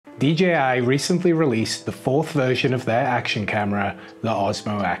DJI recently released the fourth version of their action camera, the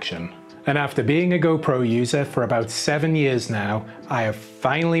Osmo Action. And after being a GoPro user for about 7 years now, I have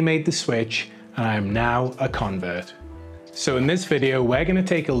finally made the switch and I am now a convert. So in this video, we're going to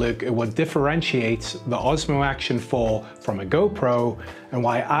take a look at what differentiates the Osmo Action 4 from a GoPro and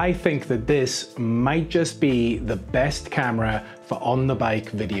why I think that this might just be the best camera for on-the-bike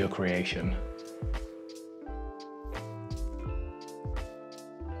video creation.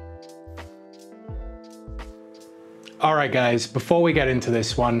 Alright guys, before we get into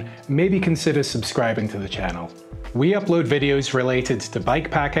this one, maybe consider subscribing to the channel. We upload videos related to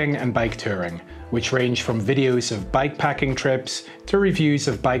bike packing and bike touring, which range from videos of bike packing trips to reviews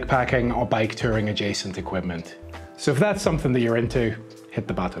of bike packing or bike touring adjacent equipment. So if that's something that you're into, hit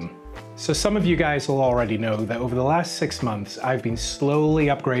the button. So some of you guys will already know that over the last 6 months, I've been slowly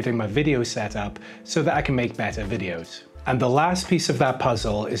upgrading my video setup so that I can make better videos. And the last piece of that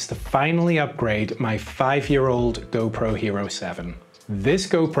puzzle is to finally upgrade my 5-year-old GoPro Hero 7. This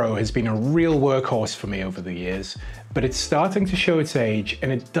GoPro has been a real workhorse for me over the years, but it's starting to show its age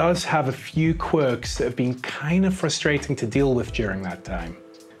and it does have a few quirks that have been kind of frustrating to deal with during that time.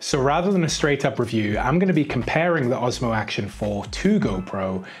 So rather than a straight up review, I'm going to be comparing the Osmo Action 4 to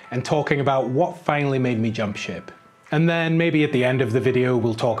GoPro and talking about what finally made me jump ship. And then maybe at the end of the video,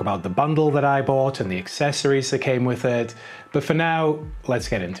 we'll talk about the bundle that I bought and the accessories that came with it. But for now, let's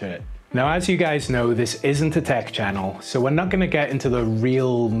get into it. Now, as you guys know, this isn't a tech channel, so we're not going to get into the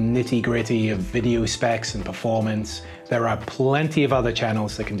real nitty-gritty of video specs and performance. There are plenty of other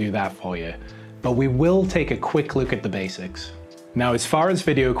channels that can do that for you. But we will take a quick look at the basics. Now, as far as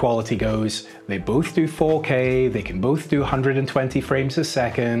video quality goes, they both do 4K, they can both do 120 frames a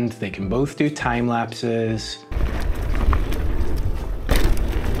second, they can both do time lapses.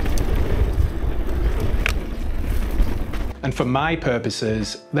 And for my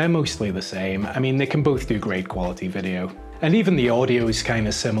purposes, they're mostly the same. I mean, they can both do great quality video. And even the audio is kind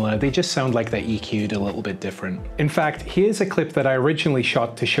of similar, they just sound like they're EQ'd a little bit different. In fact, here's a clip that I originally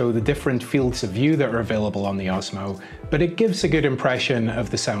shot to show the different fields of view that are available on the Osmo, but it gives a good impression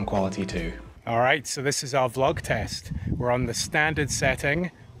of the sound quality too. All right, so this is our vlog test. We're on the standard setting,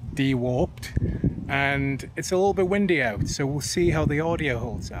 de-warped, and it's a little bit windy out, so we'll see how the audio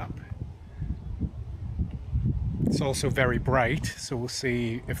holds up. It's also very bright, so we'll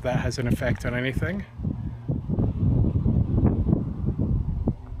see if that has an effect on anything.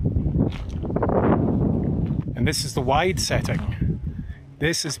 And this is the wide setting.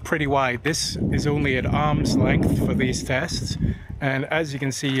 This is pretty wide. This is only at arm's length for these tests. And as you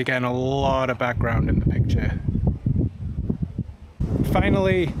can see, you're getting a lot of background in the picture.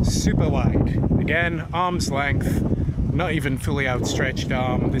 Finally, super wide. Again, arm's length, not even fully outstretched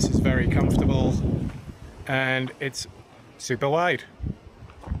arm. This is very comfortable. And it's super wide.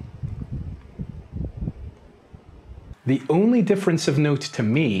 The only difference of note to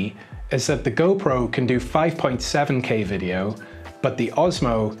me is that the GoPro can do 5.7K video, but the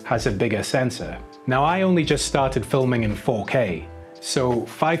Osmo has a bigger sensor. Now, I only just started filming in 4K, so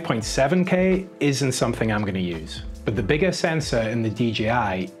 5.7K isn't something I'm going to use. But the bigger sensor in the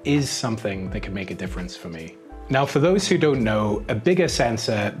DJI is something that can make a difference for me. Now, for those who don't know, a bigger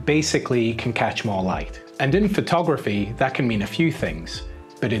sensor basically can catch more light. And in photography, that can mean a few things.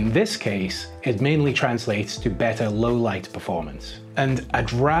 But in this case, it mainly translates to better low light performance. And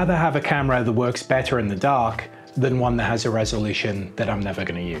I'd rather have a camera that works better in the dark than one that has a resolution that I'm never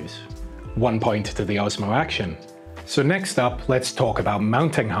going to use. One point to the Osmo Action. So next up, let's talk about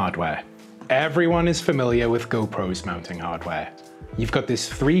mounting hardware. Everyone is familiar with GoPro's mounting hardware. You've got this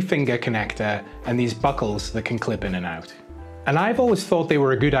 3-finger connector and these buckles that can clip in and out. And I've always thought they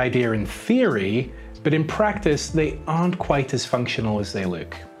were a good idea in theory, but in practice, they aren't quite as functional as they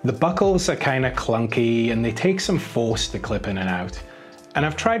look. The buckles are kind of clunky and they take some force to clip in and out. And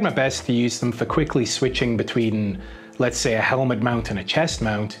I've tried my best to use them for quickly switching between, let's say, a helmet mount and a chest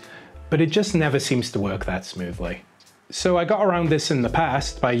mount, but it just never seems to work that smoothly. So I got around this in the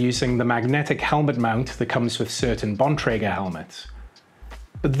past by using the magnetic helmet mount that comes with certain Bontrager helmets.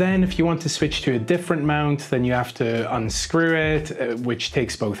 But then if you want to switch to a different mount, then you have to unscrew it, which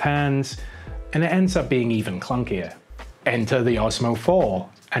takes both hands, and it ends up being even clunkier. Enter the Osmo 4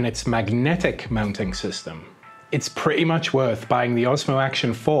 and its magnetic mounting system. It's pretty much worth buying the Osmo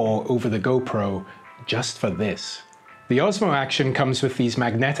Action 4 over the GoPro just for this. The Osmo Action comes with these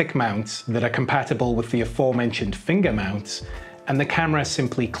magnetic mounts that are compatible with the aforementioned finger mounts, and the camera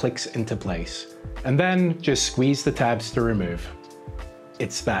simply clicks into place. And then just squeeze the tabs to remove.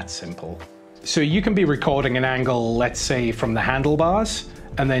 It's that simple. So you can be recording an angle, let's say from the handlebars,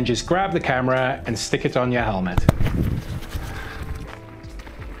 and then just grab the camera and stick it on your helmet.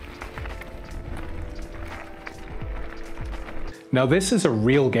 Now this is a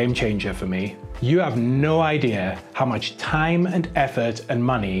real game changer for me. You have no idea how much time and effort and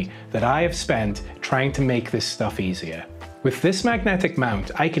money that I have spent trying to make this stuff easier. With this magnetic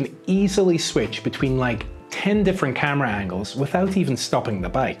mount, I can easily switch between like 10 different camera angles without even stopping the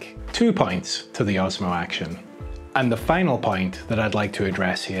bike. 2 points to the Osmo Action. And the final point that I'd like to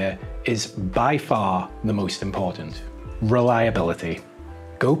address here is by far the most important: reliability.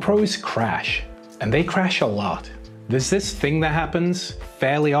 GoPros crash, and they crash a lot. There's this thing that happens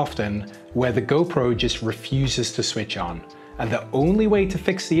fairly often where the GoPro just refuses to switch on, and the only way to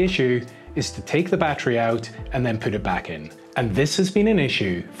fix the issue is to take the battery out and then put it back in. And this has been an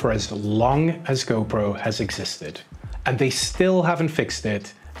issue for as long as GoPro has existed, and they still haven't fixed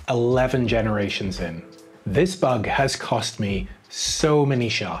it 11 generations in. This bug has cost me so many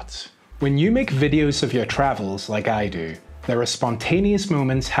shots. When you make videos of your travels like I do, there are spontaneous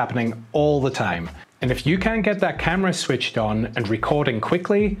moments happening all the time. And if you can't get that camera switched on and recording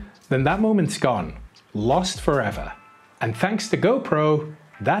quickly, then that moment's gone, lost forever. And thanks to GoPro,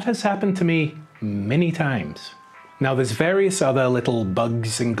 that has happened to me many times. Now there's various other little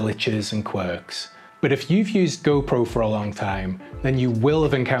bugs and glitches and quirks, but if you've used GoPro for a long time, then you will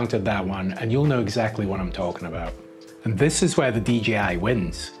have encountered that one and you'll know exactly what I'm talking about. And this is where the DJI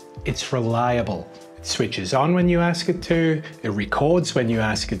wins. It's reliable. It switches on when you ask it to, it records when you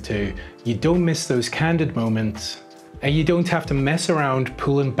ask it to, you don't miss those candid moments, and you don't have to mess around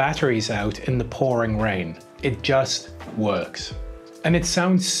pulling batteries out in the pouring rain. It just works. And it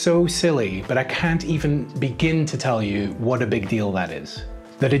sounds so silly, but I can't even begin to tell you what a big deal that is.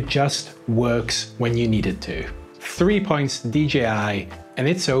 That it just works when you need it to. 3 points to DJI, and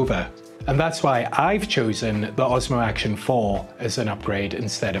it's over. And that's why I've chosen the Osmo Action 4 as an upgrade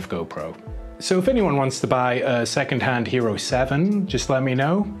instead of GoPro. So if anyone wants to buy a second-hand Hero 7, just let me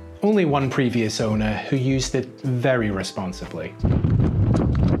know. Only one previous owner who used it very responsibly.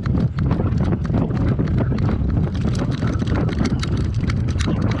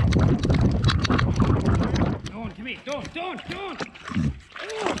 Don't, come here, don't!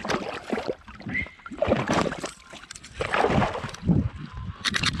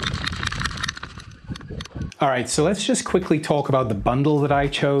 Alright, so let's just quickly talk about the bundle that I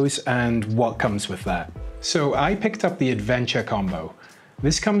chose and what comes with that. So I picked up the Adventure combo.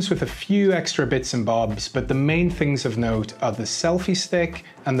 This comes with a few extra bits and bobs, but the main things of note are the selfie stick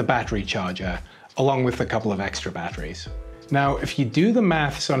and the battery charger, along with a couple of extra batteries. Now, if you do the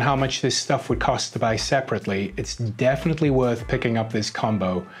maths on how much this stuff would cost to buy separately, it's definitely worth picking up this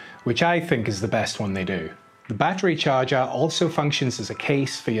combo, which I think is the best one they do. The battery charger also functions as a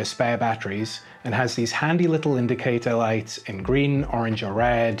case for your spare batteries and has these handy little indicator lights in green, orange or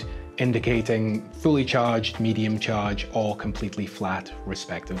red, indicating fully charged, medium charge or completely flat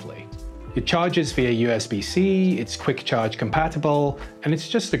respectively. It charges via USB-C, it's quick charge compatible, and it's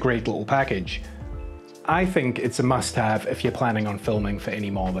just a great little package. I think it's a must-have if you're planning on filming for any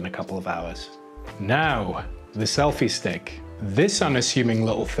more than a couple of hours. Now, the selfie stick. This unassuming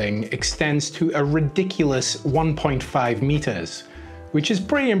little thing extends to a ridiculous 1.5 meters, which is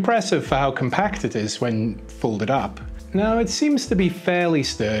pretty impressive for how compact it is when folded up. Now it seems to be fairly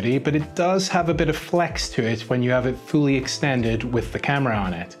sturdy, but it does have a bit of flex to it when you have it fully extended with the camera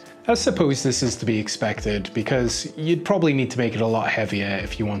on it. I suppose this is to be expected because you'd probably need to make it a lot heavier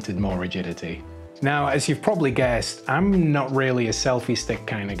if you wanted more rigidity. Now, as you've probably guessed, I'm not really a selfie stick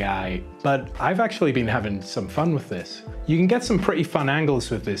kind of guy, but I've actually been having some fun with this. You can get some pretty fun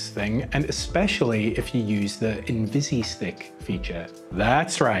angles with this thing, and especially if you use the Invisi Stick feature.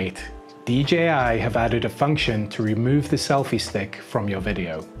 That's right, DJI have added a function to remove the selfie stick from your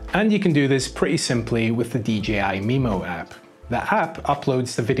video. And you can do this pretty simply with the DJI Mimo app. The app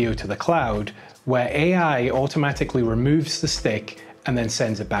uploads the video to the cloud, where AI automatically removes the stick and then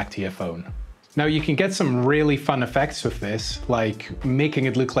sends it back to your phone. Now you can get some really fun effects with this, like making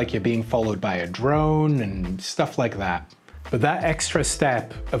it look like you're being followed by a drone and stuff like that. But that extra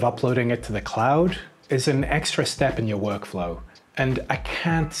step of uploading it to the cloud is an extra step in your workflow, and I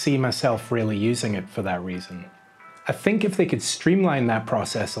can't see myself really using it for that reason. I think if they could streamline that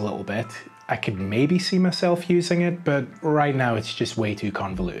process a little bit, I could maybe see myself using it, but right now it's just way too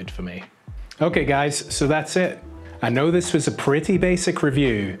convoluted for me. Okay guys, so that's it. I know this was a pretty basic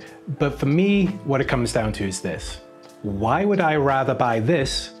review, but for me, what it comes down to is this. Why would I rather buy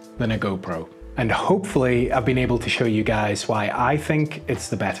this than a GoPro? And hopefully I've been able to show you guys why I think it's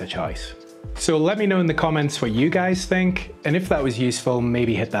the better choice. So let me know in the comments what you guys think, and if that was useful,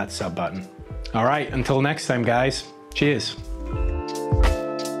 maybe hit that sub button. All right, until next time guys, cheers.